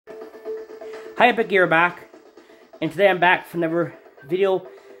Hi, Epic, you're back, and today I'm back for another video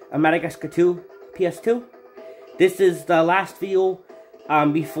of Madagascar 2 PS2. This is the last video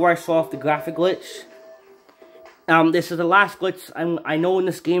before I saw off the graphic glitch. This is the last glitch I know in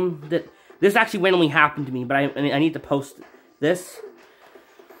this game that this actually randomly happened to me, but I need to post this.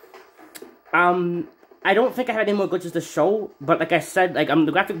 I don't think I had any more glitches to show, but like I said,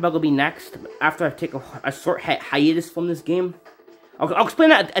 the graphic bug will be next after I take a short hiatus from this game. I'll explain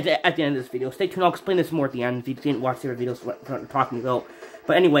that at the end of this video. Stay tuned, I'll explain this more at the end if you didn't watch the other videos what I'm talking about.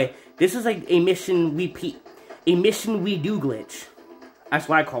 But anyway, this is like a mission we do glitch. That's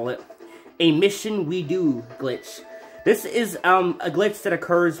what I call it. A mission we do glitch. This is a glitch that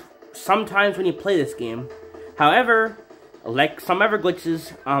occurs sometimes when you play this game. However, like some other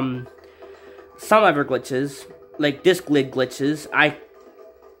glitches, like disc lid glitches,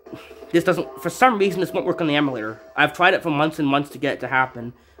 this doesn't, for some reason, this won't work on the emulator. I've tried it for months and months to get it to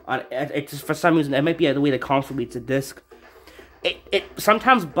happen. It just, for some reason, it might be the way the console reads the disc. It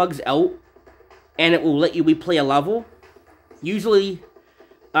sometimes bugs out, and it will let you replay a level. Usually,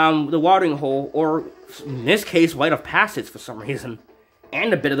 the watering hole, or in this case, Rite of Passage for some reason.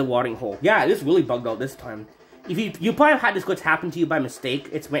 And a bit of the watering hole. Yeah, this really bugged out this time. If you probably had this glitch happen to you by mistake.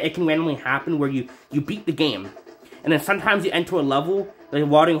 It can randomly happen where you beat the game, and then sometimes you enter a level, like a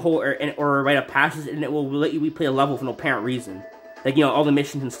watering hole or a Rite of Passage, and it will let you replay a level for no apparent reason. Like, you know, all the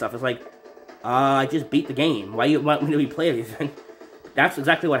missions and stuff. It's like, I just beat the game. Why you want me to replay everything? That's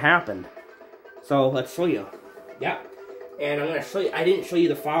exactly what happened. So let's show you. Yeah, and I'm gonna show you. I didn't show you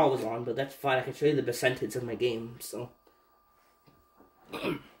the file I was on, but that's fine. I can show you the percentage of my game. So.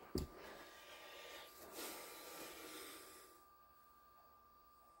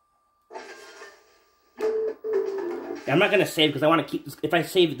 I'm not gonna save because I want to keep this. If I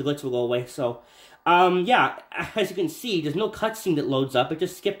save it, the glitch will go away. So, yeah, as you can see, there's no cutscene that loads up. It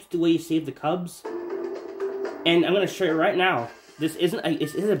just skips the way you save the cubs. And I'm gonna show you right now. This isn't a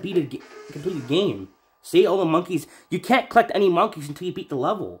completed game. See all the monkeys? You can't collect any monkeys until you beat the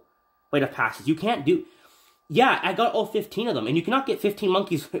level. Rite of Passage. You can't do. Yeah, I got all 15 of them, and you cannot get 15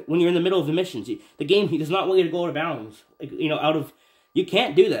 monkeys when you're in the middle of the missions. The game does not want you to go out of bounds. Like, you know, you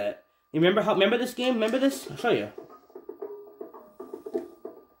can't do that. Remember this game? Remember this? I'll show you.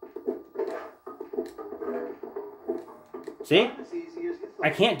 See? I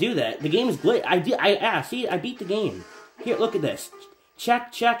can't do that. The game is glitch. See, I beat the game. Here, look at this.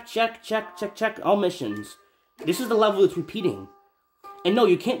 Check, check, check, check, check, check, all missions. This is the level that's repeating. And no,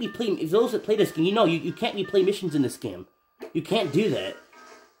 you can't replay, those that play this game, you know, you can't replay missions in this game. You can't do that.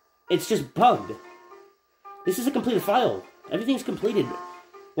 It's just bugged. This is a completed file. Everything's completed.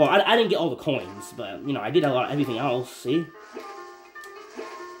 Well, I didn't get all the coins, but, you know, I did a lot of everything else, see?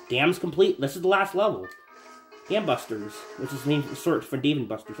 Dam's complete. This is the last level. Dam Busters, which is named short for Dave and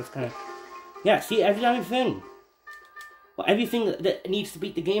Busters. That's kind of, yeah. See everything. Well, everything that needs to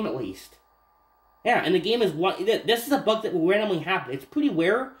beat the game at least. Yeah, and the game is one. This is a bug that will randomly happen. It's pretty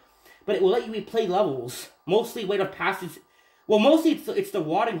rare, but it will let you replay levels. Mostly Rite of Passage. Well, mostly it's the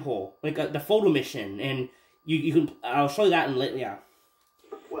watering hole, like the photo mission, and you can. I'll show you that in later. Yeah,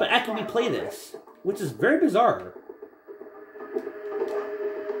 but I can replay this, which is very bizarre.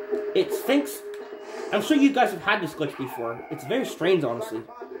 It thinks. I'm sure you guys have had this glitch before. It's very strange, honestly.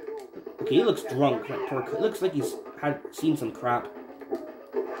 Okay, he looks drunk. It looks like he's seen some crap.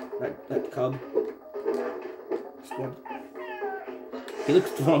 That cub. He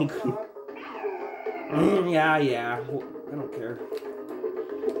looks drunk. Yeah. I don't care.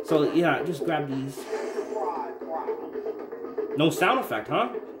 So, yeah, just grab these. No sound effect,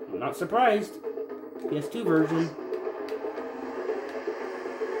 huh? I'm not surprised. PS2 version.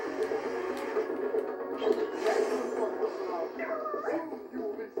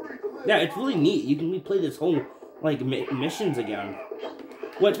 Yeah, it's really neat. You can replay this whole, like, missions again.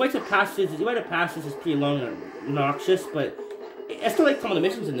 Well, Rite of Passage is pretty long and obnoxious, but I still like some of the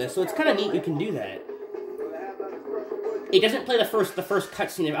missions in this, so it's kind of neat you can do that. It doesn't play the first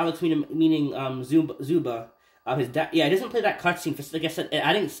cutscene of Alex meaning Zuba, his dad. Yeah, it doesn't play that cutscene. Like I said,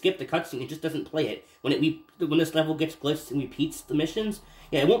 I didn't skip the cutscene. It just doesn't play it when this level gets glitched and repeats the missions.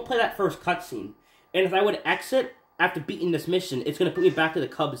 Yeah, it won't play that first cutscene. And if I would exit after beating this mission, it's going to put me back to the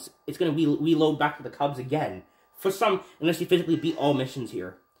Cubs. It's going to reload back to the Cubs again. Unless you physically beat all missions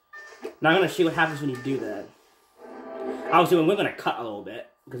here. Now I'm going to show you what happens when you do that. Obviously, we're going to cut a little bit.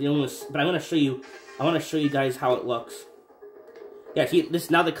 But I'm going to show you, I want to show you guys how it looks. Yeah, see,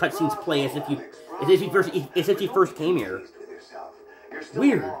 now the cutscenes play as if you first came here.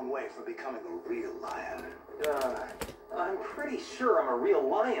 Weird. I'm pretty sure I'm a real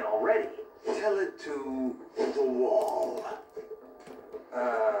lion already. Tell it to the wall.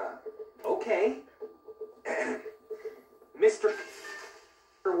 Okay. Okay. Mr.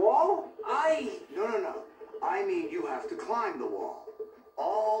 Wall? No. I mean, you have to climb the wall.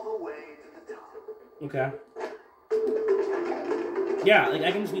 All the way to the top. Okay. Yeah, like,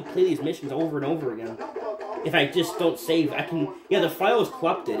 I can just replay these missions over and over again. If I just don't save, I can... Yeah, the file is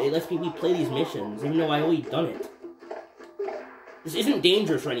corrupted. It lets me replay these missions, even though I already done it. This isn't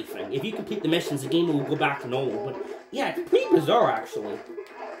dangerous or anything. If you complete the missions, the game will go back to normal. But, yeah, it's pretty bizarre, actually.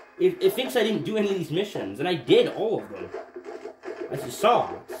 It thinks I didn't do any of these missions, and I did all of them. As you saw.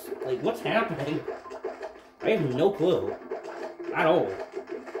 It's like, what's happening? I have no clue. At all.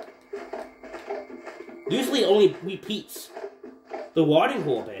 Usually it only repeats the watering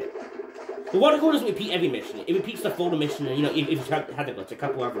hole bit. The watering hole doesn't repeat every mission. It repeats the photo mission, and, you know, if you had to glitch a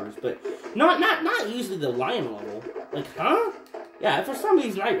couple others, but not usually the lion level. Like, huh? Yeah, for some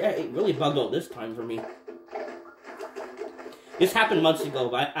reason, it really bugged out this time for me. This happened months ago,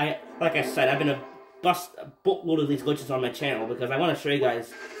 but like I said, I've been a boatload of these glitches on my channel because I want to show you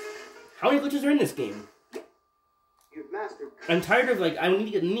guys how many glitches are in this game. I'm tired of, like,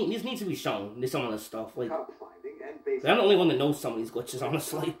 this needs to be shown, some of this stuff. Like, I'm the only one that knows some of these glitches,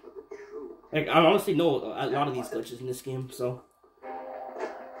 honestly. Like, I honestly know a lot of these glitches in this game, so.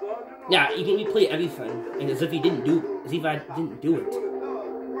 Yeah, you can replay everything, and as if I didn't do it.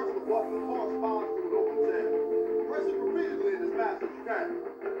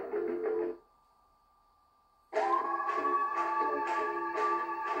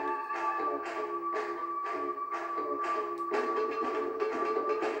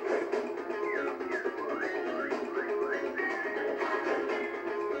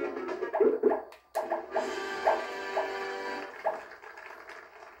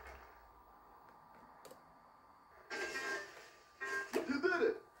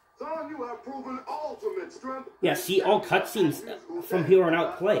 Yeah, see, all cutscenes from here on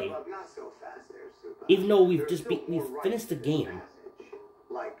out play. Even though we've finished the game.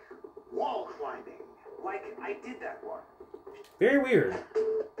 Like wall climbing. Like I did that one. Very weird.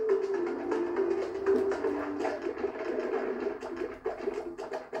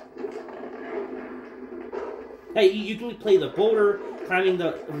 Hey, you can play the boulder,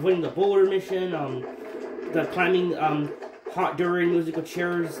 avoiding the boulder mission, the climbing, hot during musical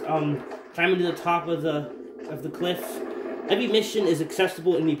chairs, climbing to the top of the cliffs. Every mission is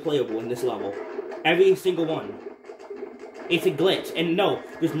accessible and replayable in this level. Every single one. It's a glitch, and no,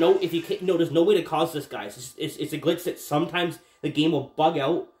 there's no way to cause this, guys. It's a glitch that sometimes the game will bug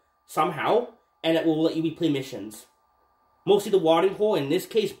out somehow, and it will let you replay missions. Mostly the watering hole, in this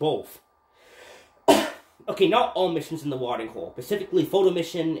case, both. Okay, not all missions in the watering hole. Specifically, photo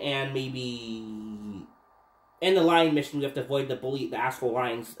mission and maybe... And the lion mission, you have to avoid the asshole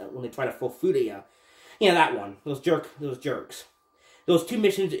lions when they try to throw food at you. Yeah, that one. Those jerks. Those two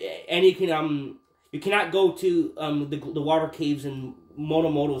missions, and you cannot go to the water caves in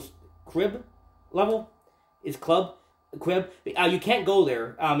Motomoto's crib level. His crib. You can't go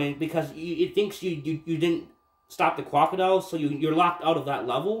there because it thinks you didn't stop the crocodiles, so you're locked out of that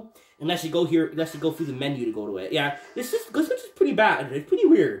level unless you go through the menu to go to it. Yeah, this is pretty bad. It's pretty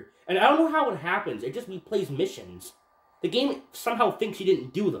weird, and I don't know how it happens. It just replays missions. The game somehow thinks you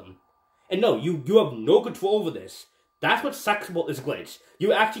didn't do them, and no, you have no control over this. That's what sucks about this glitch.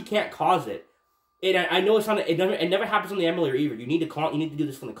 You actually can't cause it. And I know it never happens on the emulator either. You need to do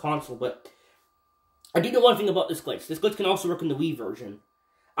this from the console, but I do know one thing about this glitch. This glitch can also work in the Wii version.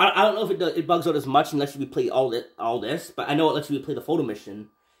 I don't know if it bugs out as much unless you replay all this, but I know it lets you replay the photo mission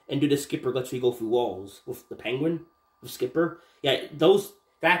and do the skipper glitch where you go through walls with the penguin, with skipper. Yeah,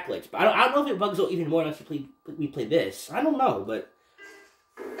 that glitch. But I don't know if it bugs out even more unless you replay this. I don't know, but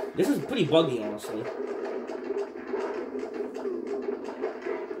this is pretty buggy, honestly.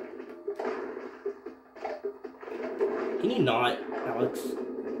 Can you not, Alex?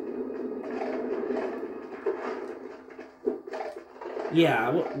 Yeah,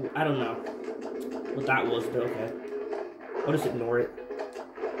 I don't know what that was, but okay. I'll just ignore it.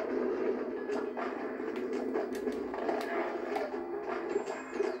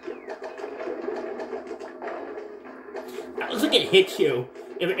 That looks like it hits you.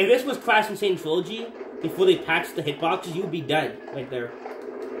 If this was Crash Insane Trilogy, before they patched the hitboxes, you would be dead right there.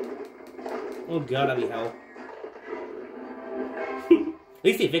 Oh god, that'd be hell. At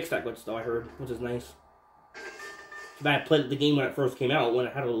least they fixed that glitch though, I heard, which is nice. I played the game when it first came out, when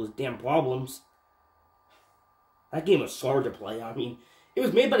it had all those damn problems. That game was hard to play. I mean, it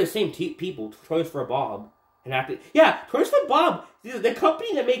was made by the same people, Toys for Bob. Toys for Bob, the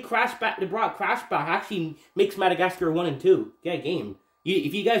company that made brought Crash back, actually makes Madagascar 1 and 2. Yeah, game.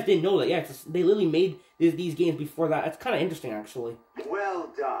 If you guys didn't know that, yeah, they literally made these games before that. That's kind of interesting, actually. Well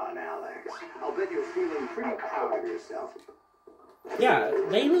done, Alex. I'll bet you're feeling pretty proud of yourself. Yeah,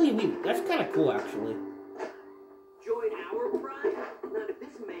 they really, that's kind of cool, actually. Join our pride? Not if this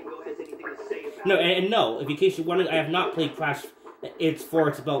mango has anything to say about No, it. and no, in case you're wondering, I have not played Crash. It's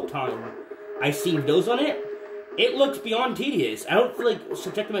About Time. I've seen videos on it. It looks beyond tedious. I don't feel like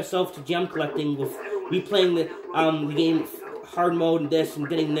subjecting myself to gem collecting with replaying the game hard mode and this and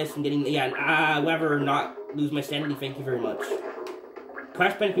getting whatever, not lose my sanity. Thank you very much.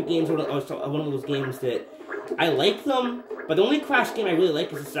 Crash Bandicoot games are one of those games that I like them, but the only Crash game I really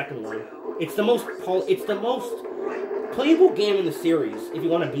like is the second one. It's the most playable game in the series. If you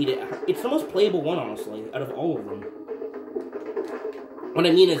want to beat it, it's the most playable one, honestly, out of all of them. What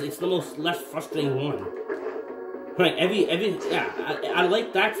I mean is, it's the most less frustrating one. Right, I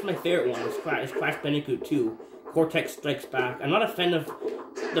like, that's my favorite one, is Crash Bandicoot 2, Cortex Strikes Back. I'm not a fan of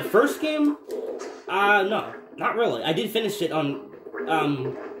the first game, no, not really. I did finish it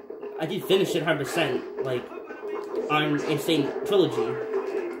 100%, like, on Insane Trilogy.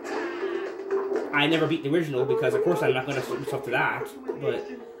 I never beat the original, because of course I'm not going to submit myself to that, but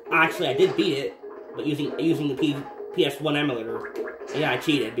actually I did beat it, but using the PS1 emulator. Yeah, I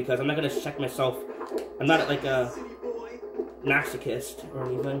cheated, because I'm not going to check myself. I'm not like a masochist or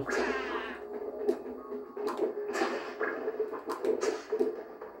anything.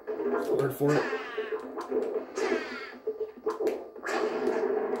 Word for it.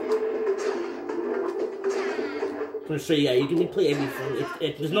 I'm gonna show you, yeah, you can replay everything.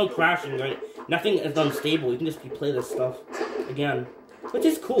 There's no crashing, right? Nothing is unstable. You can just replay this stuff again, which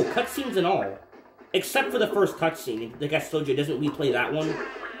is cool. Cutscenes and all, except for the first cutscene. Like I told you, it doesn't replay that one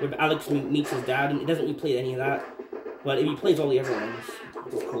where Alex meets his dad, and it doesn't replay any of that. But it replays all the other ones,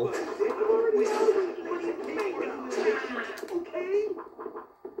 which is cool.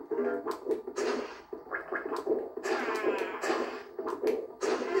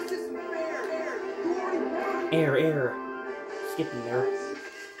 Air. Skipping there.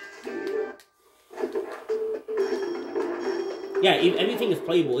 Yeah, everything is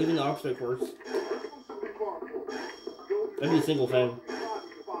playable, even the obstacle course. Every single thing.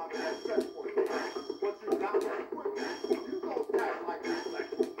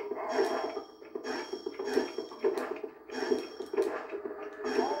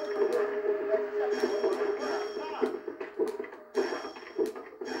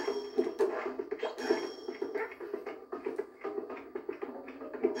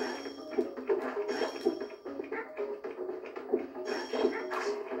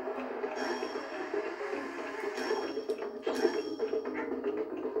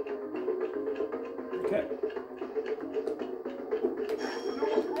 Okay.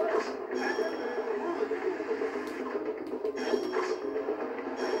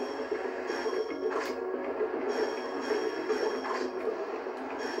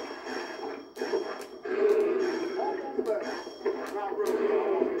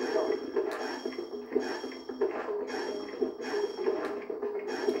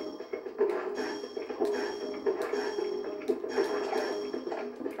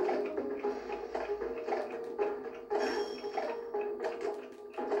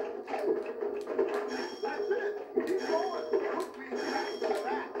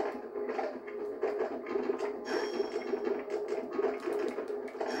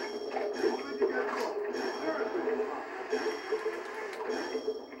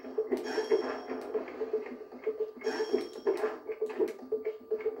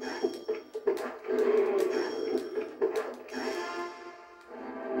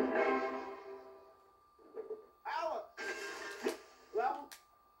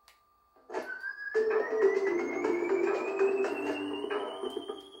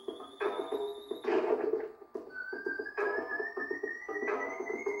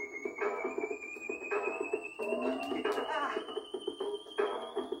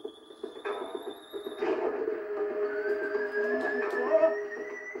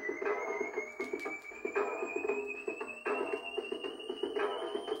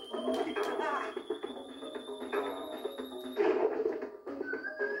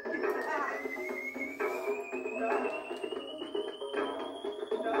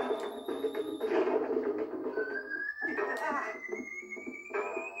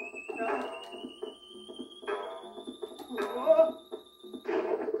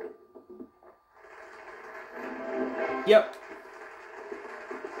 Yep.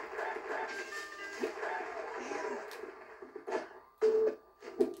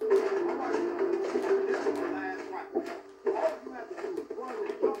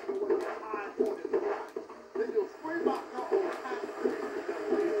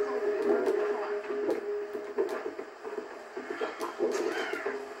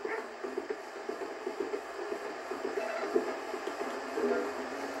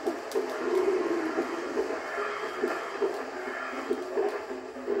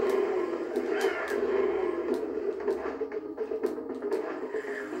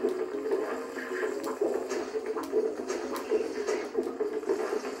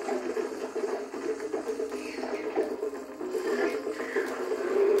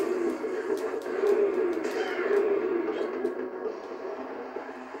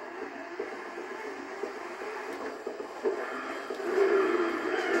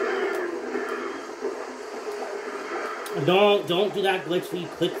 Don't do that glitch where you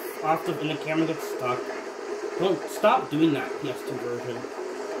click off and the camera gets stuck. Don't stop doing that PS2 version.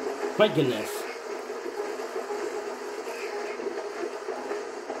 My goodness.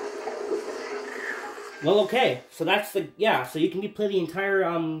 Well, okay, so that's the, yeah, so you can replay the entire,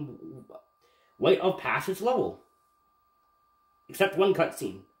 Rite of Passage level. Except one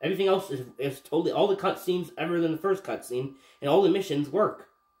cutscene. Everything else is totally, all the cutscenes other than the first cutscene, and all the missions work.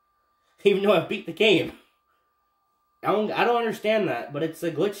 Even though I beat the game. I don't understand that, but it's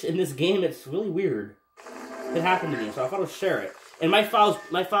a glitch in this game, it's really weird. It happened to me, so I thought I'd share it. And my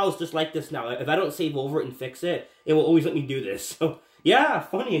file's just like this now. If I don't save over it and fix it, it will always let me do this. So, yeah,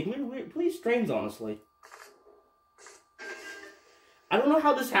 funny. It's really strange, honestly. I don't know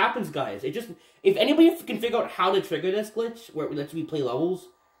how this happens, guys. It just, if anybody can figure out how to trigger this glitch, where it lets me play levels,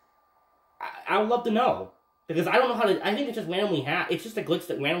 I would love to know. Because I don't know how to, I think it's just randomly, it's just a glitch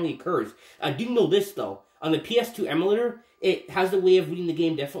that randomly occurs. I do know this, though. On the PS2 emulator, it has a way of reading the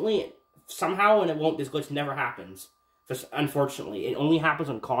game differently. Somehow, and it won't, this glitch never happens. Just, unfortunately. It only happens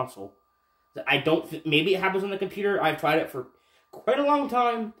on console. I don't, maybe it happens on the computer. I've tried it for quite a long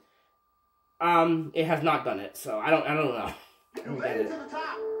time. It has not done it, so I don't know. You made it to the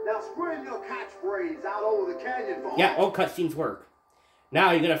top. Now scream your catchphrase out over the canyon for Yeah, all cutscenes work.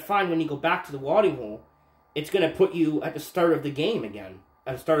 Now you're gonna find when you go back to the watering hole, it's gonna put you at the start of the game again,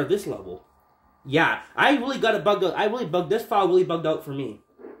 at the start of this level. Yeah, I really got it bugged out. This file really bugged out for me.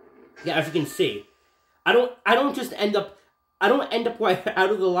 Yeah, as you can see, I don't end up right out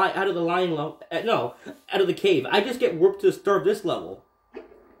of the cave. I just get warped to the start of this level.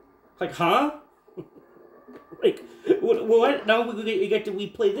 Like, huh? Like, what? Now we get to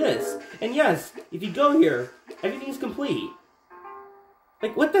replay this. And yes, if you go here, everything's complete.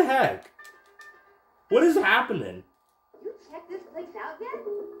 Like, what the heck? What is happening? You checked this place out yet?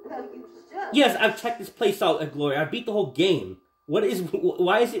 Well, you should. Yes, I've checked this place out at Glory. I beat the whole game. Why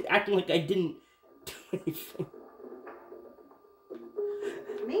is it acting like I didn't do anything?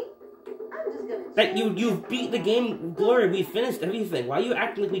 Me? I'm just gonna... That you've beat the game, Glory. We finished everything. Why are you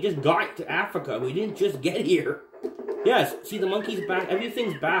acting like we just got to Africa? We didn't just get here. Yes, see, the monkey's back.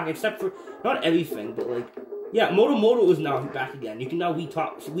 Everything's back, except for, not everything, but like, yeah, Moto is now back again. You can now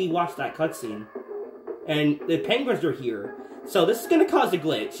we-watch that cutscene. And the penguins are here. So this is going to cause a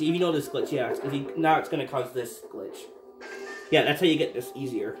glitch. If you know this glitch, yeah. Now it's going to cause this glitch. Yeah, that's how you get this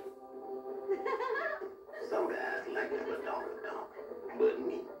easier. Some guys like it, but don't. But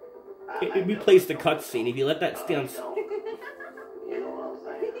me, It replays the cutscene. If you let that stay on... You know what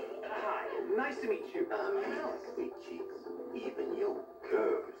I'm saying? Hi, nice to meet you. Sweet cheeks. Even your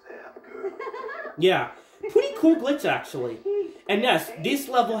curves have curves. Yeah. Pretty cool glitch, actually. And yes, this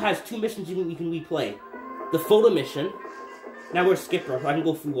level has 2 missions you can replay. The photo mission. Now we're Skipper. I can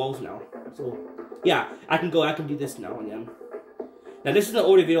go through walls now. So, yeah, I can do this now again. Now, this is an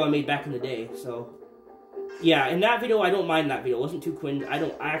older video I made back in the day, so... Yeah, in that video, I don't mind that video. It wasn't too cringe. I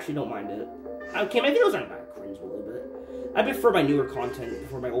actually don't mind it. Okay, my videos aren't that cringe, really, but... I prefer my newer content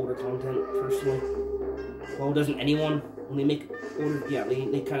before my older content, personally. Well, doesn't anyone? When they make older... Yeah,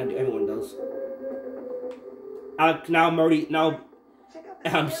 they kind of do. Everyone does.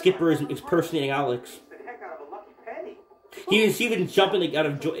 Skipper is impersonating Alex. The heck out of a lucky penny. He's even jumping like out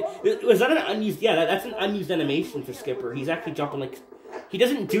of joy. Was that an unused? Yeah, that's an unused animation for Skipper. He's actually jumping like he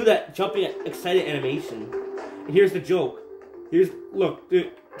doesn't do that jumping excited animation. And here's the joke. Look,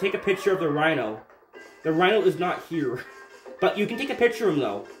 dude, take a picture of the rhino. The rhino is not here, but you can take a picture of him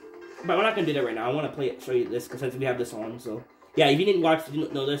though. But we're not gonna do that right now. I want to show you this because since we have this on. So yeah, if you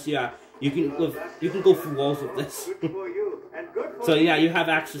didn't know this, yeah. You can go through walls with this. Good for you, and good for So yeah, you have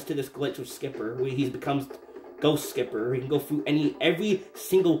access to this glitch with Skipper, where he becomes Ghost Skipper. He can go through every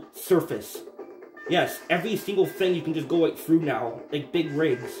single surface. Yes, every single thing you can just go right through now, like big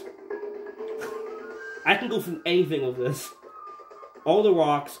rigs. I can go through anything with this. All the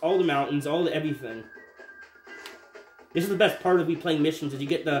rocks, all the mountains, all the everything. This is the best part of me playing missions, is you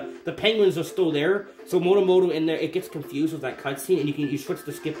get the penguins are still there, so Moto in there, it gets confused with that cutscene, and you switch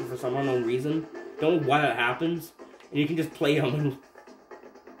to Skipper for some unknown reason. Don't know why that happens, and you can just play them. And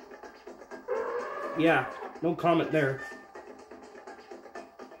yeah, no comment there.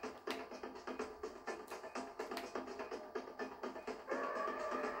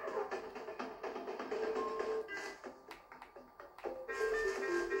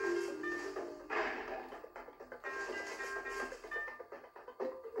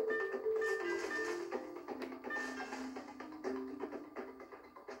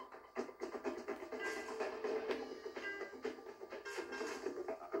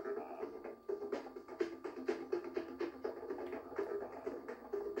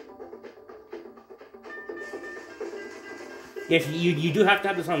 Yes, you do have to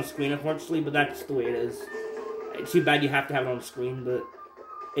have this on screen, unfortunately, but that's the way it is. It's too bad you have to have it on screen, but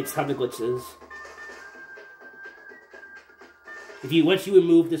it's how the glitch is. Once you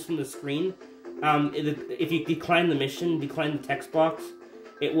remove this from the screen, if you decline the mission, decline the text box,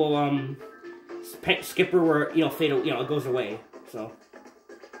 it will skipper where fade, it goes away. So.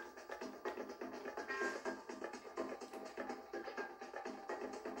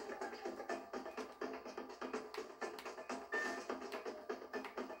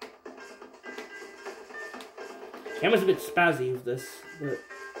 Camera's a bit spazzy with this, but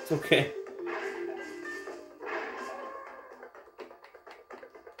it's okay.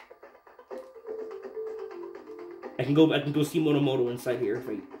 I can go see Moto inside here.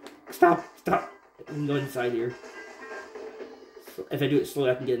 If stop! I can go inside here. So if I do it slowly,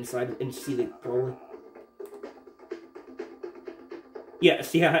 I can get inside and see the probably. Yeah,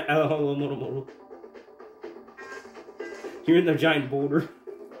 see how hello Moto. You're in the giant boulder.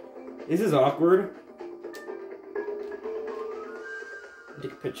 This is awkward.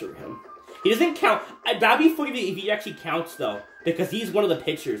 Take a picture of him. He doesn't count. That'd be funny if he actually counts, though. Because he's one of the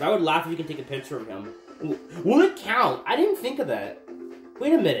pictures. I would laugh if you can take a picture of him. Will it count? I didn't think of that.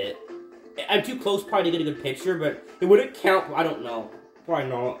 Wait a minute. I'm too close probably to get a good picture, but would it count? I don't know. Probably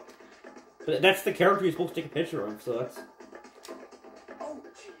not. But that's the character you're supposed to take a picture of, so that's... Oh,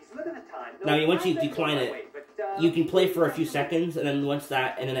 jeez, look at the time. Now, once you decline it, you can play for a few seconds, and then once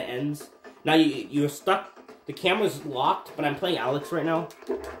that, and then it ends. Now, you're stuck. The camera's locked, but I'm playing Alex right now.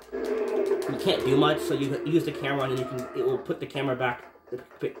 You can't do much, so you use the camera and it will put the camera back,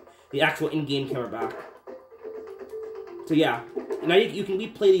 the actual in-game camera back. So yeah, now you can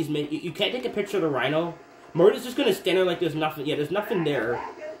replay these. You can't take a picture of the rhino. Murder's just gonna stand there like there's nothing. Yeah, there's nothing there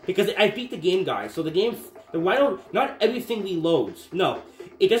because I beat the game, guys. So the rhino, not everything reloads. No,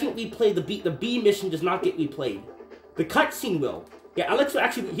 it doesn't replay the B mission does not get replayed. The cutscene will. Yeah, Alex will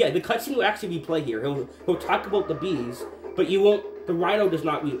actually. Yeah, the cutscene will actually replay here. He'll talk about the bees, but you won't. The rhino does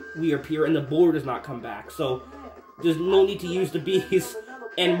not reappear, and the boar does not come back. So there's no need to use the bees,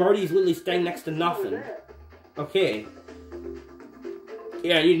 and Marty's literally standing next to nothing. Okay.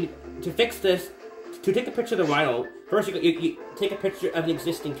 Yeah, to fix this, to take a picture of the rhino, first you take a picture of an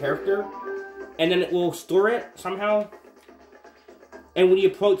existing character, and then it will store it somehow. And when you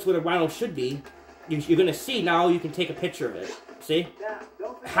approach where the rhino should be, you're gonna see now you can take a picture of it. See?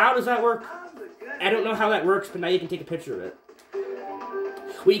 How does that work? I don't know how that works, but now you can take a picture of it.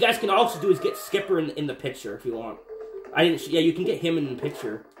 What you guys can also do is get Skipper in the picture if you want. Yeah, you can get him in the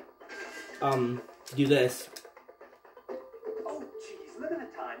picture. To do this. Oh, jeez, look at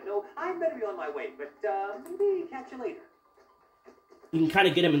the time. No, I better be on my way, but maybe catch you later. You can kind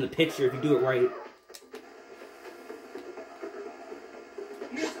of get him in the picture if you do it right.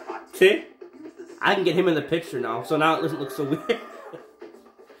 See? I can get him in the picture now, so now it doesn't look so weird.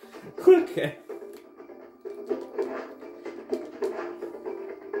 Okay.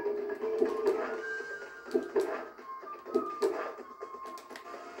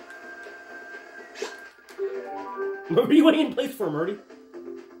 What are you waiting in place for, Murdy?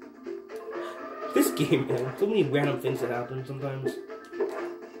 This game, man. So many random things that happen sometimes.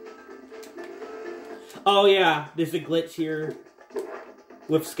 Oh yeah, there's a glitch here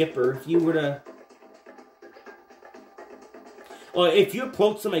with Skipper. If you were to... Oh, if you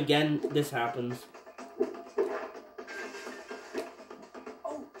approach them again, this happens.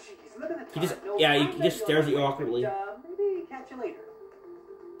 Oh, jeez, look at the He just, yeah, he just stares at you awkwardly. Maybe catch you later.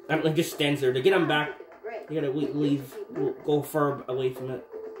 And like just stands there. To get him back, you gotta leave, go far away from it.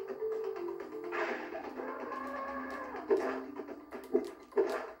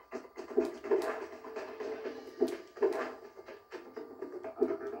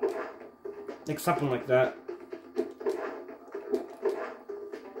 Like something like that.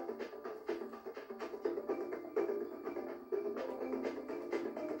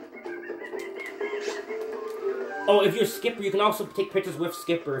 Oh, if you're Skipper, you can also take pictures with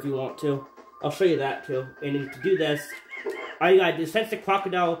Skipper if you want to. I'll show you that too. And to do this, all you gotta do, since the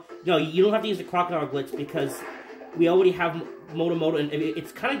crocodile, no, you don't have to use the crocodile glitch because we already have Moto, and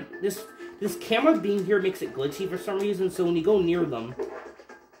it's kind of, this camera being here makes it glitchy for some reason, so when you go near them,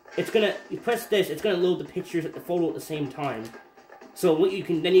 it's gonna, you press this, it's gonna load the pictures at the photo at the same time. So what you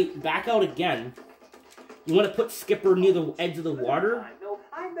can, then you back out again. You want to put Skipper near the edge of the water. No,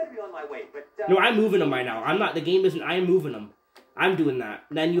 I better be on my way, but no, I'm moving him right now. I'm not, the game isn't, I am moving him. I'm doing that.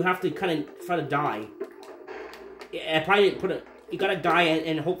 Then you have to kind of try to die. I probably didn't put it, you gotta die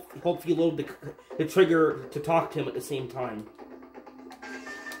and hope you load the trigger to talk to him at the same time.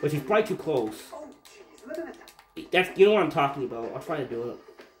 Which is probably too close. oh, jeez, look at that. That's, you know what I'm talking about. I'll try to do it.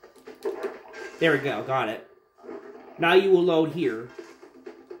 There we go, got it. Now you will load here.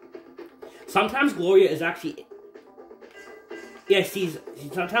 Sometimes Gloria is actually... Yeah,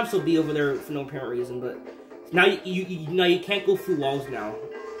 sometimes she'll be over there for no apparent reason, but... Now you can't go through walls now.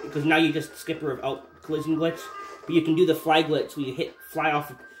 Because now you just skip her without collision glitch. But you can do the fly glitch where you fly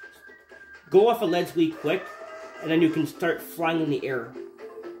off... Go off a ledge really quick, and then you can start flying in the air.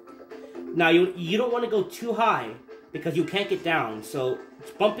 Now, you don't want to go too high, because you can't get down. So,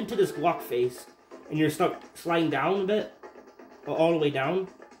 just bump into this block face, and you start sliding down a bit. Or all the way down.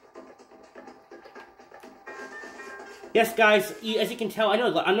 Yes, guys, as you can tell, I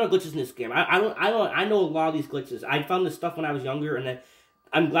know glitches in this game. I know a lot of these glitches. I found this stuff when I was younger, and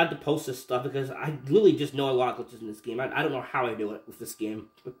I'm glad to post this stuff, because I literally just know a lot of glitches in this game. I don't know how I do it with this game.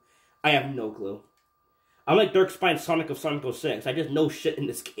 I have no clue. I'm like Darkspine Sonic of Sonic 06. I just know shit in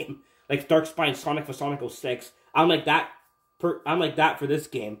this game. Like Darkspine Sonic for Sonic 06. I'm like that for this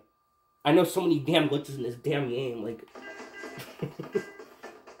game. I know so many damn glitches in this damn game. Like,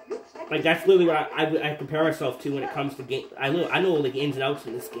 like that's literally what I compare myself to when it comes to game. I know like ins and outs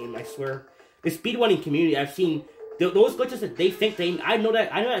in this game. I swear. The speedrunning community, I've seen those glitches that they think I know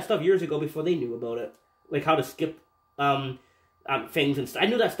that stuff years ago before they knew about it. Like how to skip things and stuff. I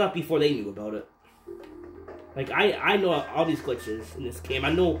knew that stuff before they knew about it. Like, I know all these glitches in this game.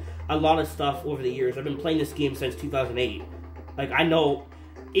 I know a lot of stuff over the years. I've been playing this game since 2008. Like, I know,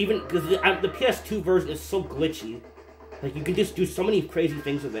 even, because the PS2 version is so glitchy. Like, you can just do so many crazy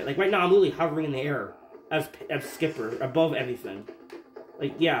things with it. Like, right now, I'm literally hovering in the air as Skipper, above everything.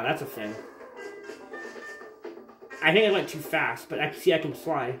 Like, yeah, that's a thing. I think I went too fast, but I can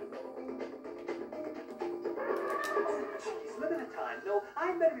fly. No,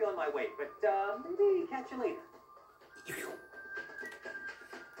 I'm better be on my way, but maybe catch you later.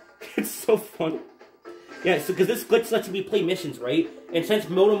 It's so fun. Yeah, so because this glitch lets you play missions, right? And since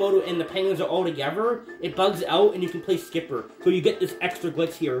Moto and the penguins are all together, it bugs out and you can play Skipper. So you get this extra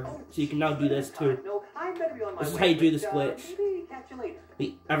glitch here, so you can now do this too. No, I'm better be on my way. This is how you do this glitch. Maybe catch you later.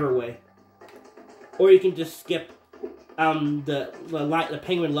 The other way. Or you can just skip the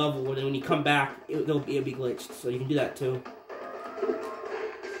penguin level, and then when you come back, it'll be glitched. So you can do that too.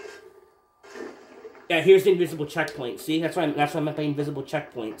 Yeah, here's the invisible checkpoint. See, that's what I meant by invisible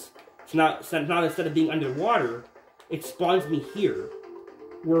checkpoints. So now instead of being underwater, it spawns me here,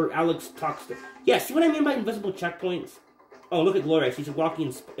 where Alex talks to. Yeah, see what I mean by invisible checkpoints? Oh, look at Gloria. She's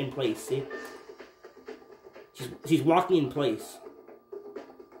walking in place. See, she's walking in place.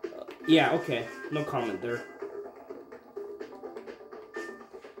 Yeah, okay, no comment there.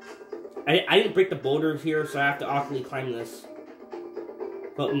 I didn't break the boulders here, so I have to awkwardly climb this.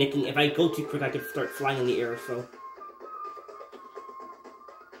 But nicking, if I go too quick, I could start flying in the air, so.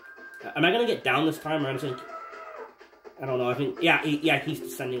 Am I gonna get down this time, or I'm just gonna... I don't know, I think... Yeah, he's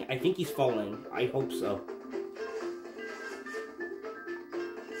descending. I think he's falling. I hope so.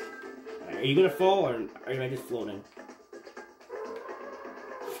 Are you gonna fall, or am I just floating?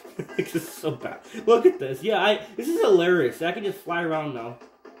 This is so bad. Look at this. Yeah, this is hilarious. I can just fly around now.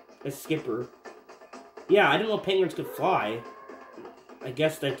 As Skipper. Yeah, I didn't know penguins could fly. I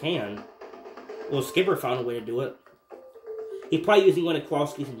guess they can. Well, Skipper found a way to do it. He's probably using one of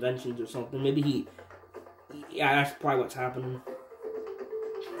Kowalski's inventions or something. Maybe yeah, that's probably what's happening.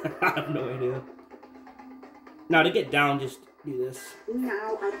 I have no idea. Now, to get down, just do this.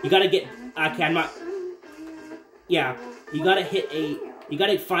 You gotta get... Okay, I'm not... Yeah, you gotta hit a... You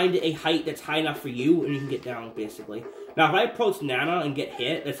gotta find a height that's high enough for you, and you can get down, basically. Now, if I approach Nana and get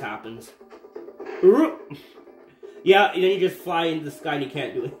hit, this happens. Yeah, and then you just fly into the sky and you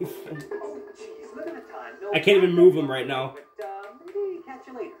can't do anything. Oh, jeez, living a time. No, I can't even move him right now. But, maybe catch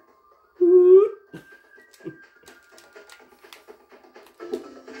you later.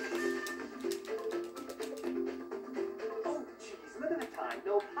 Oh, jeez, living a time.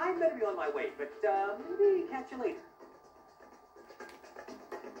 No, I'm better be on my way, but, maybe catch you later.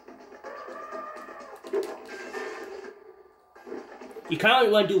 You kind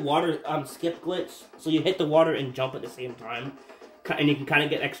of want to do water skip glitch, so you hit the water and jump at the same time, and you can kind of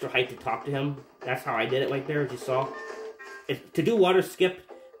get extra height to talk to him. That's how I did it right there, as you saw. To do water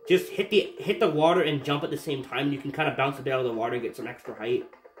skip, just hit the water and jump at the same time. You can kind of bounce a bit out of the water and get some extra height,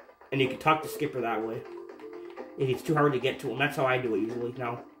 and you can talk to Skipper that way. If it's too hard to get to him, that's how I do it usually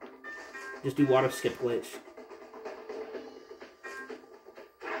now. Just do water skip glitch.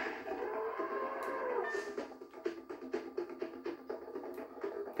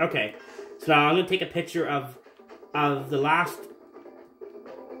 Okay, so now I'm gonna take a picture of the last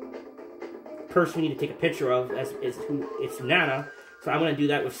person we need to take a picture of it's Nana. So I'm gonna do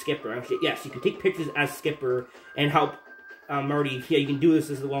that with Skipper. Actually, yes, you can take pictures as Skipper and help Marty. Yeah, you can do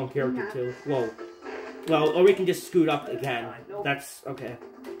this as the wrong character too. Whoa. Well, or we can just screw it up again. That's okay.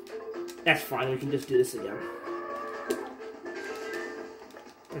 That's fine. We can just do this again.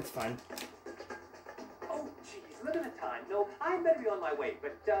 That's fine. Oh, jeez, living a time. No, I better be on my way,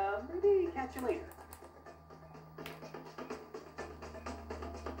 but maybe catch you later.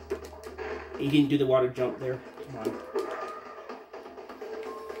 He didn't do the water jump there. Come on.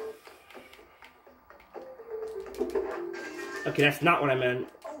 Okay, that's not what I meant.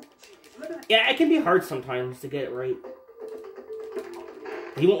 Yeah, it can be hard sometimes to get it right.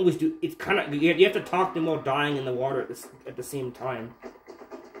 He won't always do. It's kind of you have to talk to him while dying in the water at the same time.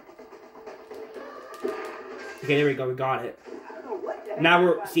 Okay, there we go. We got it.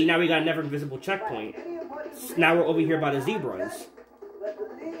 Now now we got another invisible checkpoint. Now we're over here by the zebras.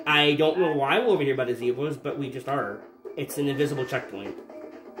 I don't know why we're over here by the zebras, but we just are. It's an invisible checkpoint.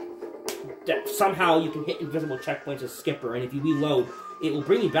 That somehow you can hit invisible checkpoints as Skipper, and if you reload, it will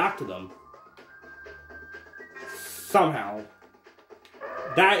bring you back to them. Somehow.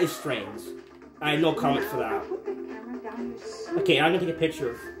 That is strange. I have no comment for that. Okay, I'm gonna take a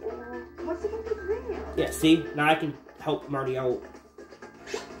picture of... Yeah, see? Now I can help Marty out.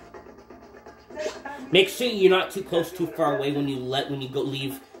 Make sure you're not too close, too far away when you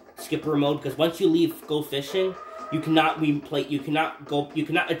leave Skipper mode, because once you go fishing, you cannot replay. You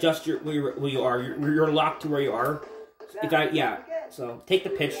cannot adjust where you are. You're locked to where you are. Yeah. So take the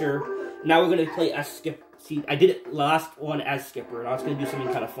picture. Now we're gonna play as Skipper. See, I did it last one as Skipper, and I was gonna do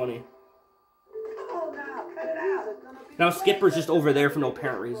something kind of funny. Now Skipper's just over there for no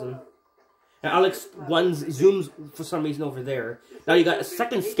apparent reason. And Alex zooms for some reason over there. Now you got a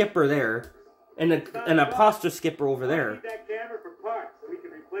second Skipper there, and an imposter Skipper over there.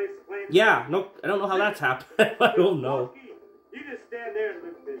 Yeah, no, I don't know how that's happened. I don't know. You just stand there and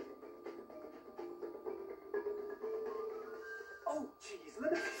look busy. Oh, jeez,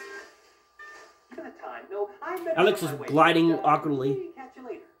 look at the time. No, Alex is gliding awkwardly. Catch you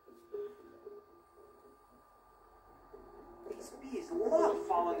later. These bees love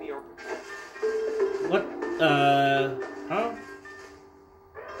following me around. What? Huh?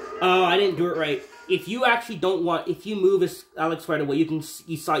 Oh, I didn't do it right. If you actually don't want, if you move Alex right away, you can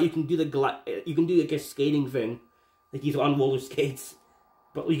do like a skating thing, like he's on roller skates,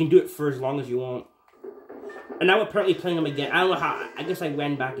 but you can do it for as long as you want. And now we're apparently playing him again. I don't know how. I guess I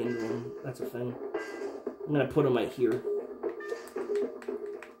ran back into him. That's a thing. I'm gonna put him right here.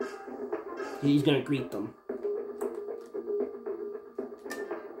 He's gonna greet them.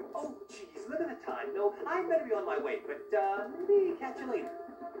 Oh, jeez, living a time. No, I better be on my way, but maybe catch you later.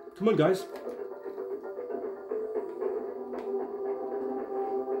 Come on, guys.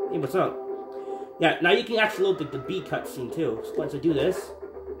 Hey, what's up? Yeah, now you can actually load the bee cutscene too. So once I do this,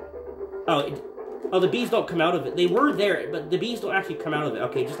 oh, the bees don't come out of it. They were there, but the bees don't actually come out of it.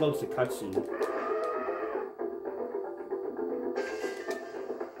 Okay, just loads the cutscene.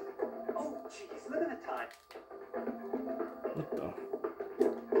 Oh, jeez, living a time. What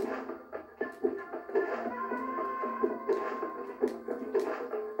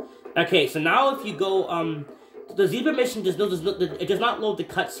the? Okay, so now if you go, the zebra mission it does not load the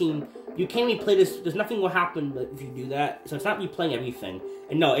cutscene. You can't replay this. There's nothing will happen if you do that. So it's not replaying everything.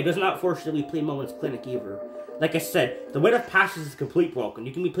 And no, it does not force you to replay Moments Clinic either. Like I said, the way of passes is completely broken.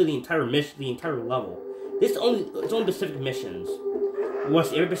 You can replay the entire mission, the entire level. It's only specific missions. What's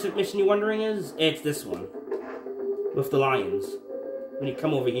the other specific mission you're wondering is? It's this one with the lions. When you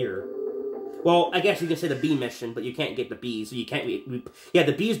come over here. Well, I guess you can say the bee mission, but you can't get the bees, so you can't. Yeah,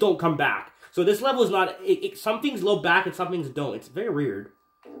 the bees don't come back. So this level is not. Some things load back and some things don't. It's very weird.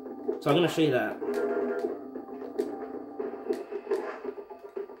 So I'm gonna show you that.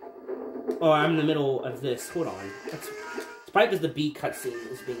 Oh, I'm in the middle of this. Hold on. It's probably because the bee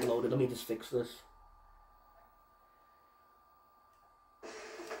cutscene is being loaded. Let me just fix this.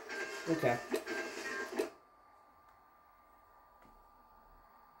 Okay.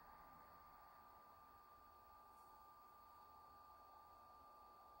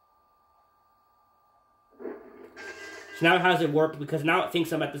 So now how does it work? Because now it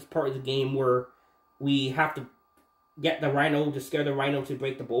thinks I'm at this part of the game where we have to get the rhino to scare the rhino to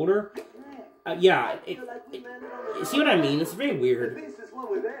break the boulder. Yeah, see what I mean? It's very weird.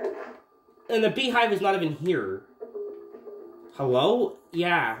 And the beehive is not even here. Hello?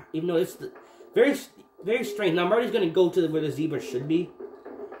 Yeah, even though it's very, very strange. Now Marty's gonna go to where the zebra should be.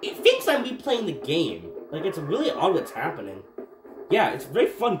 It thinks I'm replaying the game. Like, it's really odd what's happening. Yeah, it's a very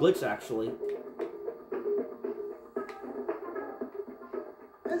fun glitch, actually.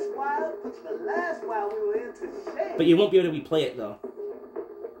 This wild puts the last wild we were in to shame. But you won't be able to replay it, though.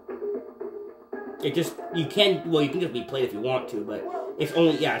 You can just replay it if you want to, but It's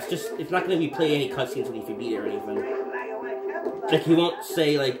only, yeah, it's not going to be play any cutscenes if you beat it or anything. Like, he won't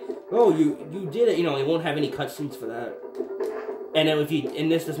say, like, oh, you did it, you know, he won't have any cutscenes for that. And then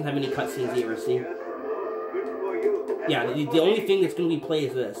and this doesn't have any cutscenes either, see? Yeah, the only thing that's going to be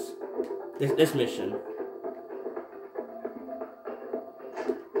played is this mission.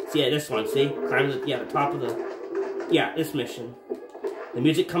 So yeah, this one, see? Climb the top of the, yeah, this mission. The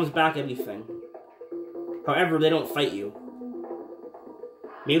music comes back, everything. However, they don't fight you.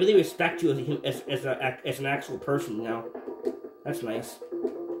 Maybe they respect you as an actual person now. That's nice.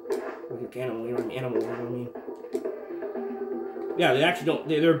 Like animal, you know what I mean? Yeah, they actually don't,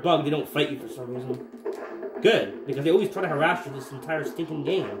 they're bugged, they don't fight you for some reason. Good, because they always try to harass you this entire stinking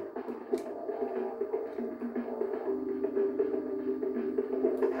game.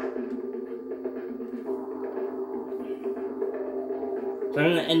 So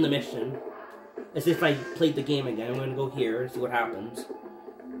I'm going to end the mission. As if I played the game again. I'm going to go here and see what happens.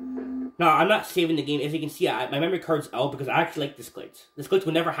 No, I'm not saving the game. As you can see, my memory card's out because I actually like this glitch. This glitch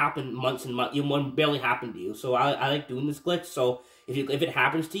will never happen months and months. It won't barely happen to you. So I like doing this glitch. So if it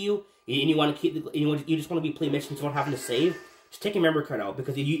happens to you and you want to keep, you just want to be playing missions without having to save, just take your memory card out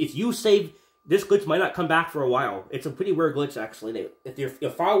because if you save, this glitch might not come back for a while. It's a pretty rare glitch actually. If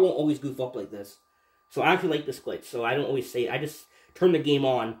your file won't always goof up like this. So I actually like this glitch. So I don't always save. I just turn the game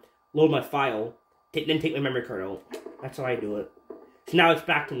on, load my file, then take my memory card out. That's how I do it. So now it's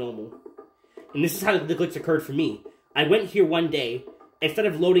back to normal. And this is how the glitch occurred for me. I went here one day, instead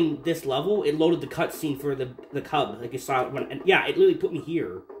of loading this level, it loaded the cutscene for the cub, like you saw. And yeah, it literally put me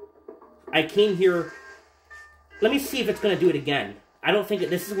here. I came here. Let me see if it's gonna do it again. I don't think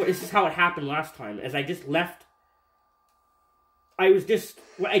this is how it happened last time. As I just left.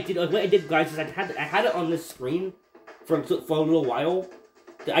 What I did, guys, is I had it on this screen for a little while.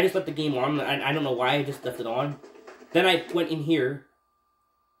 I just left the game on. I don't know why. I just left it on. Then I went in here.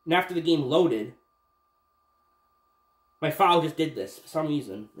 And after the game loaded, my file just did this for some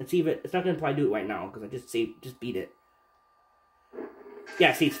reason. Let's see if it's not going to probably do it right now because I just beat it.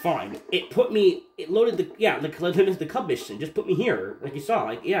 Yeah, see, it's fine. It loaded the cub mission. Just put me here, like you saw.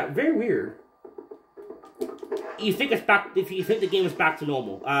 Like, yeah, very weird. You think it's back? If you think the game is back to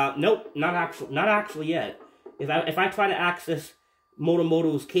normal? Nope, not actually yet. If I try to access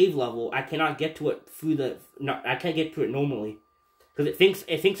Motomoto's cave level, I cannot get to it I can't get to it normally. Because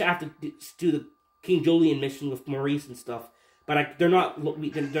it thinks I have to do the King Julian mission with Maurice and stuff, but they're not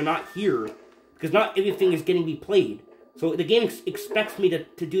here because not everything is getting replayed. So the game expects me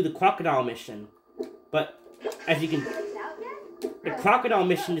to do the crocodile mission, but as you can, the crocodile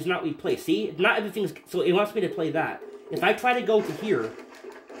mission is not replayed. See, not everything's so it wants me to play that. If I try to go to here,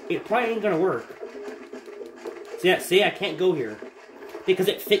 it probably ain't gonna work. See, I can't go here because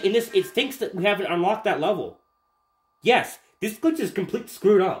it thinks that we haven't unlocked that level. Yes. This glitch is completely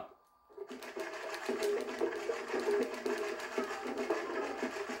screwed up.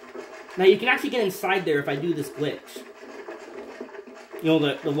 Now you can actually get inside there if I do this glitch. You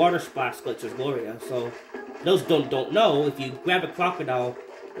know, the water splash glitch is Gloria, so those don't know, if you grab a crocodile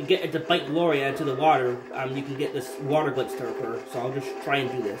and get it to bite Gloria into the water, you can get this water glitch to occur. So I'll just try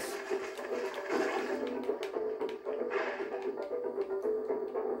and do this.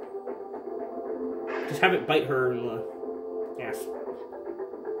 Just have it bite her in the... Yes.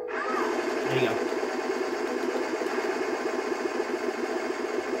 There you go.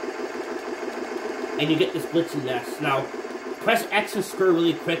 And you get this glitchy mess. Now, press X and square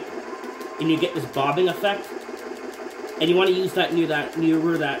really quick, and you get this bobbing effect. And you want to use that near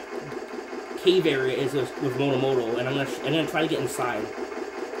where that cave area is with Motomoto. And I'm gonna try to get inside.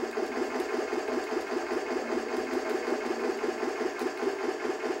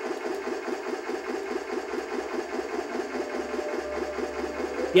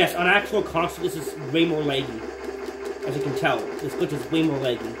 Yes, on actual console, this is way more laggy. As you can tell, this glitch is way more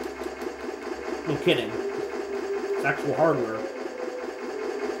laggy. No kidding. It's actual hardware.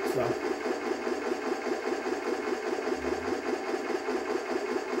 So.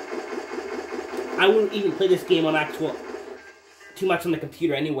 I wouldn't even play this game on too much on the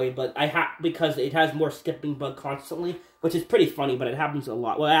computer anyway, but because it has more skipping bug constantly, which is pretty funny, but it happens a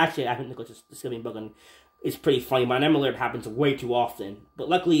lot. Well, actually, I think the glitch is the skipping bug is pretty funny. My emulator happens way too often. But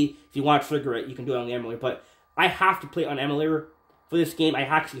luckily, if you want to trigger it, you can do it on the emulator. But I have to play it on emulator for this game. I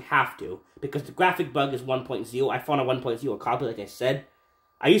actually have to. Because the graphic bug is 1.0. I found a 1.0 copy, like I said.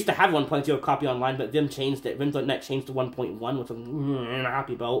 I used to have 1.0 copy online, but Vim changed it. Vim.net changed to 1.1, which I'm not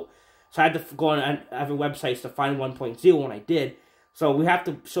happy about. So I had to go on other websites to find 1.0 when I did. So we have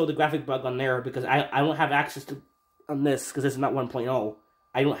to show the graphic bug on there because I don't have access to on this because this is not 1.0.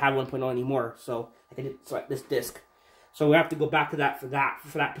 I don't have 1.0 anymore, so I can select this disc. So we have to go back to that for that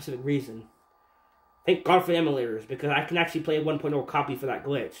specific reason. Thank God for the emulators, because I can actually play a 1.0 copy for that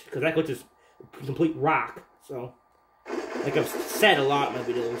glitch. Because that glitch is complete rock. So, like I've said a lot in my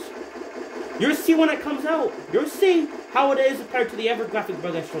videos. You'll see when it comes out. You'll see how it is compared to the ever graphic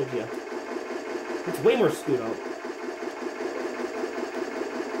bug I showed you. It's way more screwed up.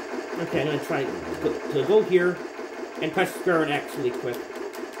 Okay, I'm going to try to go here and press square and X really quick.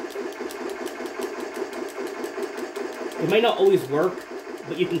 It might not always work,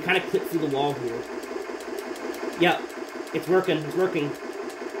 but you can kind of clip through the wall here. Yeah, it's working, it's working.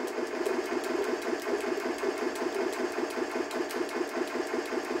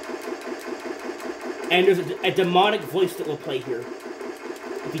 And there's a demonic voice that will play here,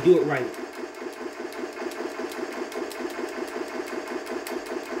 if you do it right.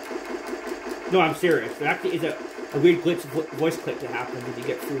 No, I'm serious. There actually is a weird glitch voice clip that happens if you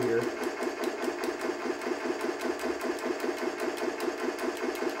get through here.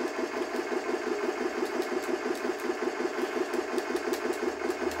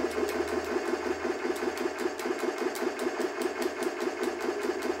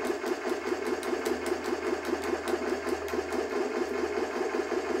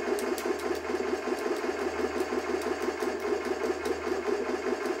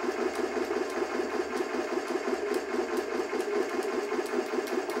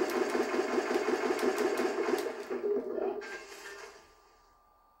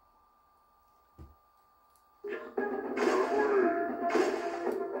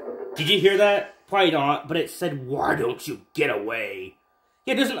 Did you hear that? Probably not, but it said, "Why don't you get away?"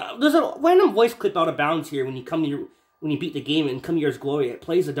 Yeah, there's a random voice clip out of bounds here when you beat the game and come here's glory. It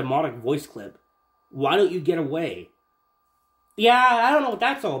plays a demonic voice clip. Why don't you get away? Yeah, I don't know what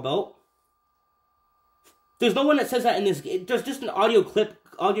that's all about. There's no one that says that in this game. There's just an audio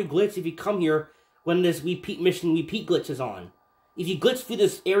glitch if you come here when this repeat glitch is on. If you glitch through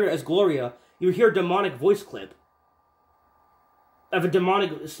this area as Gloria, you hear a demonic voice clip of a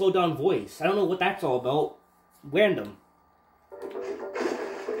demonic slowed down voice. I don't know what that's all about. Random.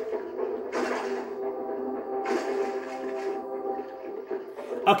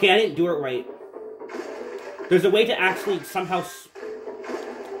 Okay, I didn't do it right. There's a way to actually somehow...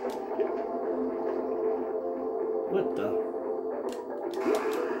 What the...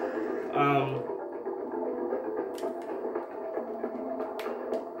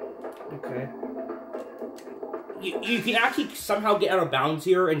 Okay. You can actually somehow get out of bounds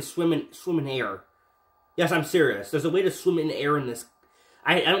here and swim in air. Yes, I'm serious. There's a way to swim in air in this.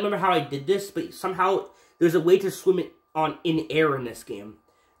 I don't remember how I did this, but somehow there's a way to swim in air in this game.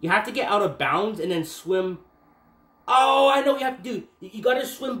 You have to get out of bounds and then swim. Oh, I know what you have to do. You gotta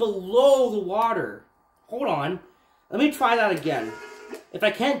swim below the water. Hold on. Let me try that again. If I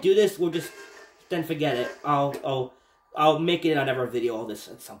can't do this, we'll just then forget it. I'll make it another video of this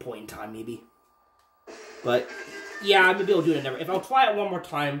at some point in time, maybe. But yeah, maybe I'll do it another. If I'll try it one more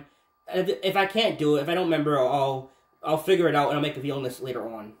time, if I can't do it, if I don't remember, I'll figure it out and I'll make a video on this later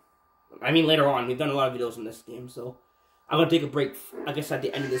on. I mean later on. We've done a lot of videos in this game, so I'm gonna take a break. I guess at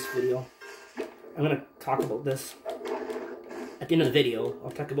the end of this video, I'm gonna talk about this. At the end of the video, I'll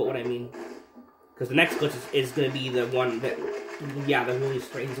talk about what I mean. Because the next glitch is gonna be the one that, yeah, the really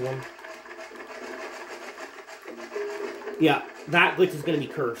strange one. Yeah, that glitch is gonna be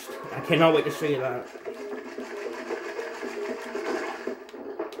cursed. I cannot wait to show you that.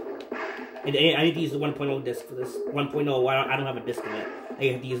 And I need to use the 1.0 disc for this. 1.0, I don't have a disc in it. I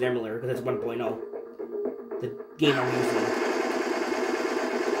have to use the emulator because it's 1.0. The game I'm using.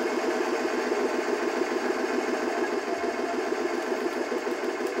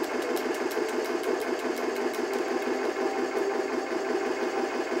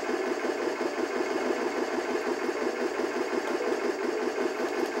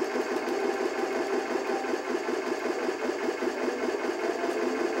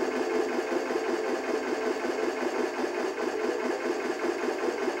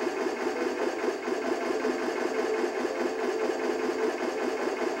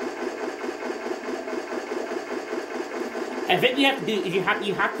 I think you have to do is you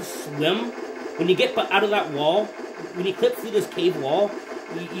have to swim when you get out of that wall. When you clip through this cave wall,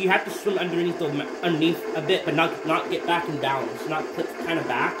 you have to swim underneath a bit, but not get back and down. It's not clip kind of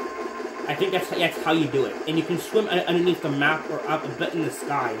back. I think that's how you do it. And you can swim underneath the map or up a bit in the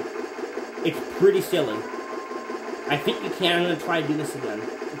sky. It's pretty silly. I think you can. I'm gonna try to do this again.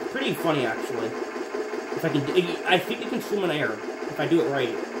 It's pretty funny actually. If I can, I think you can swim in air if I do it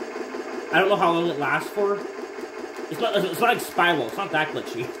right. I don't know how long it lasts for. It's not like Spyro. It's not that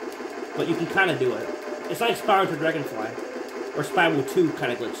glitchy, but you can kind of do it. It's not like Spyro to Dragonfly or Spyro 2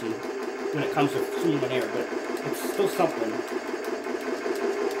 kind of glitchy when it comes to swimming in air. But It's still something.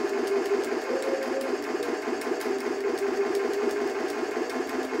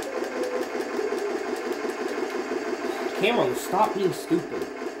 Camera, stop being stupid.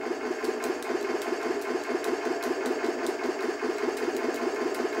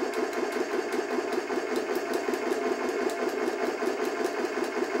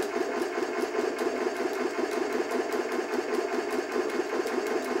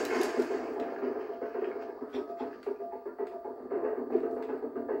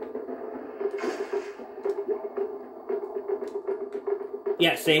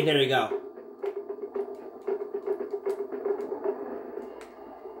 Yeah, save, there you go.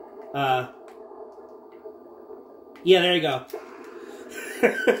 Yeah, there you go.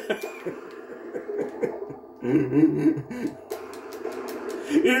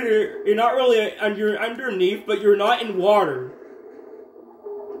 You're not really, you're underneath, but you're not in water.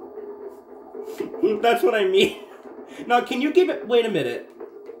 That's what I mean. Now, can you give it, wait a minute.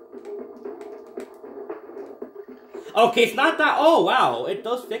 Okay, it's not that, oh wow, it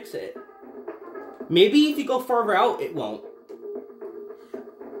does fix it. Maybe if you go further out, it won't.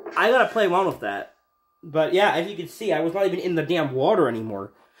 I gotta play around with that. But yeah, as you can see, I was not even in the damn water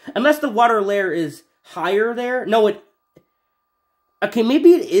anymore. Unless the water layer is higher there. No, it... Okay,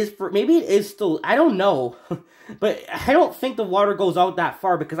 maybe it is still... I don't know. But I don't think the water goes out that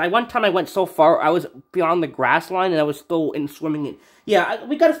far. Because one time I went so far, I was beyond the grass line and I was still in swimming in... Yeah,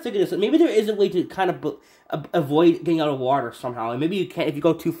 we gotta figure this out. Maybe there is a way to kind of avoid getting out of water somehow. And maybe you can't, if you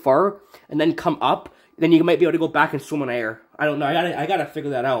go too far and then come up, then you might be able to go back and swim in air. I don't know. I gotta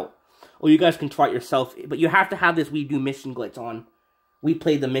figure that out. Or you guys can try it yourself. But you have to have this We Do Mission glitch on. We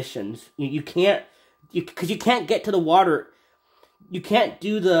play the missions. You can't... Because you can't get to the water. You can't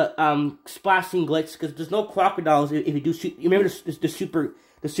do the splashing glitch because there's no crocodiles if you do... You remember the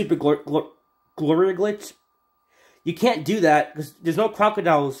super glory glitch? You can't do that because there's no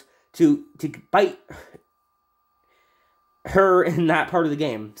crocodiles to bite her in that part of the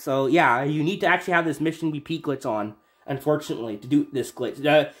game. So yeah, you need to actually have this mission repeat glitch on. Unfortunately, to do this glitch.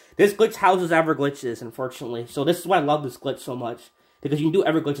 This glitch houses ever glitches, unfortunately. So this is why I love this glitch so much. Because you can do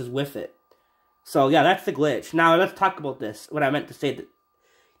ever glitches with it. So yeah, that's the glitch. Now let's talk about this. What I meant to say.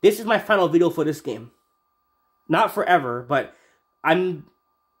 This is my final video for this game. Not forever, but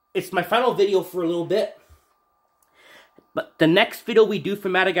it's my final video for a little bit. But the next video we do for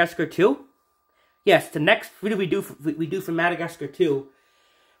Madagascar 2. Yes, the next video we do for Madagascar 2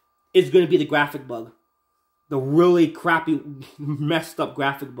 is going to be the graphic bug. The really crappy, messed up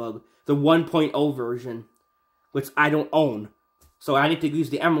graphic bug. The 1.0 version. Which I don't own. So I need to use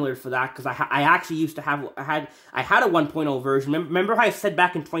the emulator for that. Because I actually used to have... I had a 1.0 version. Remember how I said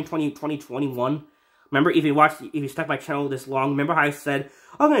back in 2020, 2021? Remember, if you stuck my channel this long, remember how I said,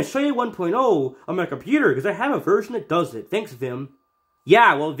 I'm going to show you 1.0 on my computer. Because I have a version that does it. Thanks, Vim.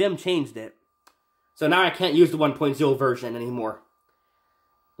 Yeah, well, Vim changed it. So now I can't use the 1.0 version anymore.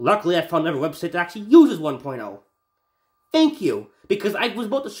 Luckily, I found another website that actually uses 1.0. Thank you. Because I was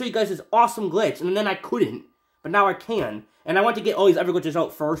about to show you guys this awesome glitch, and then I couldn't. But now I can. And I want to get all these other glitches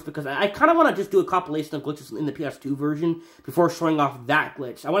out first, because I kind of want to just do a compilation of glitches in the PS2 version before showing off that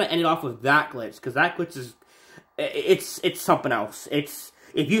glitch. I want to end it off with that glitch, because that glitch is... It's something else. It's...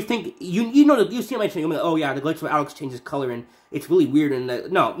 If you think... You know, you see my channel, you'll be like, oh yeah, the glitch where Alex changes color, and it's really weird,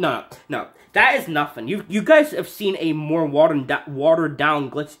 and... No. That is nothing. You guys have seen a more watered down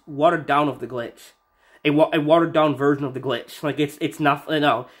glitch, watered down of the glitch, a watered down version of the glitch. Like it's nothing.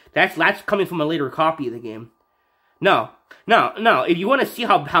 No, that's coming from a later copy of the game. No. If you want to see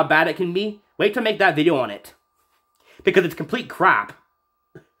how bad it can be, wait to make that video on it, because it's complete crap.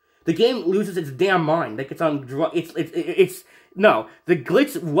 The game loses its damn mind. Like it's on it's no. The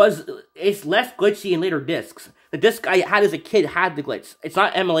glitch it's less glitchy in later discs. The disc I had as a kid had the glitch. It's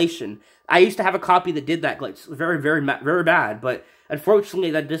not emulation. I used to have a copy that did that glitch. Very, very, very bad. But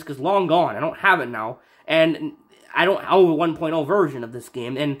unfortunately, that disc is long gone. I don't have it now. And I don't own a 1.0 version of this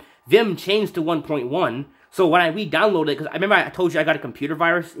game. And Vim changed to 1.1. So when I re-downloaded it, because I remember I told you I got a computer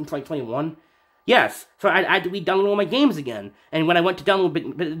virus in 2021. Yes. So I had to re-download all my games again. And when I went to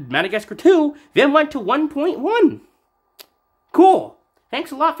download Madagascar 2, Vim went to 1.1. Cool.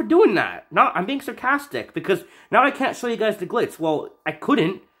 Thanks a lot for doing that. Now, I'm being sarcastic, because now I can't show you guys the glitch. Well, I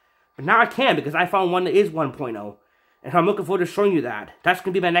couldn't, but now I can, because I found one that is 1.0. And I'm looking forward to showing you that. That's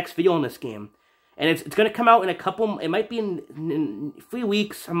going to be my next video on this game. And it's going to come out in a couple, it might be in 3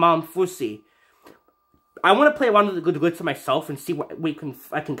 weeks, a month, we'll see. I want to play around with the glitch myself and see what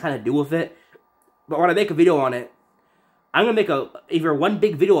I can kind of do with it. But when I make a video on it, I'm going to make either one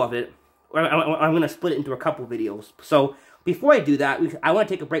big video of it, or I'm going to split it into a couple videos. So... Before I do that, I want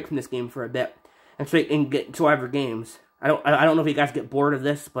to take a break from this game for a bit. and so you can get to other games. I don't know if you guys get bored of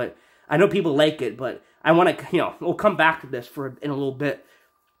this, but I know people like it, but I want to, we'll come back to this in a little bit.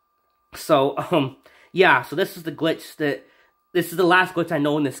 So, yeah, so this is the glitch this is the last glitch I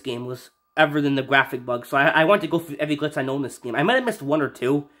know in this game was other than the graphic bug. So I want to go through every glitch I know in this game. I might have missed one or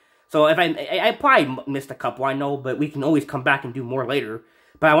two. So if I probably missed a couple, I know, but we can always come back and do more later.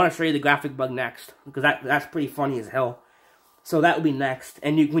 But I want to show you the graphic bug next, because that's pretty funny as hell. So that will be next.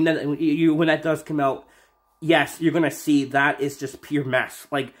 And when that does come out, yes, you're going to see that is just pure mess.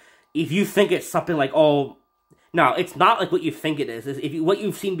 Like, if you think it's something like, oh, no, it's not like what you think it is. What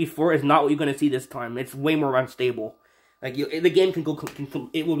you've seen before is not what you're going to see this time. It's way more unstable. Like, the game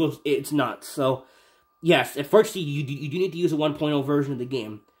it's nuts. So, yes, unfortunately, you do need to use a 1.0 version of the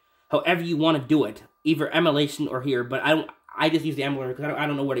game. However you want to do it. Either emulation or here, but I just use the emulator because I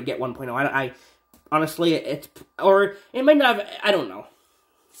don't know where to get 1.0. I honestly, or it might not have, I don't know.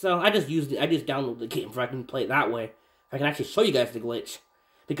 So, I just download the game so I can play it that way. I can actually show you guys the glitch.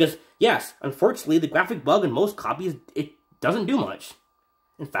 Because, yes, unfortunately, the graphic bug in most copies, it doesn't do much.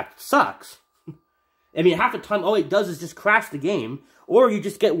 In fact, it sucks. I mean, half the time, all it does is just crash the game, or you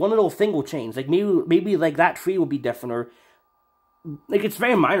just get one little thing will change. Like, maybe like, that tree will be different, or, like, it's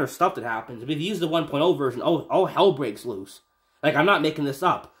very minor stuff that happens. If you use the 1.0 version, all hell breaks loose. Like, I'm not making this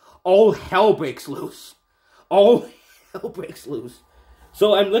up. All hell breaks loose. All hell breaks loose.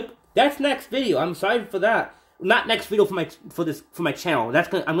 So, that's next video. I'm sorry for that. Not next video for my channel.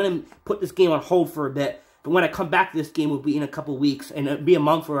 I'm gonna put this game on hold for a bit. But when I come back to this game, will be in a couple weeks, and it'll be a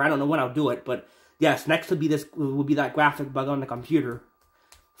month, or I don't know when I'll do it. But yes, next will be that graphic bug on the computer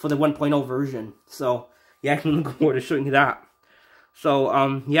for the 1.0 version. So yeah, I'm looking forward to showing you that. So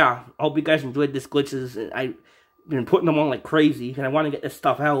yeah, I hope you guys enjoyed this glitches. I've been putting them on like crazy, and I want to get this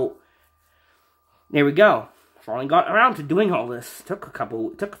stuff out. There we go. Finally got around to doing all this. Took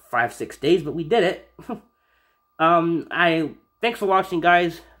 5-6 days, but we did it. Thanks for watching,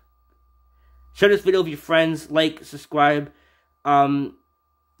 guys. Share this video with your friends, like, subscribe, ring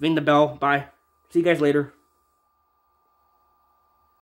the bell. Bye. See you guys later.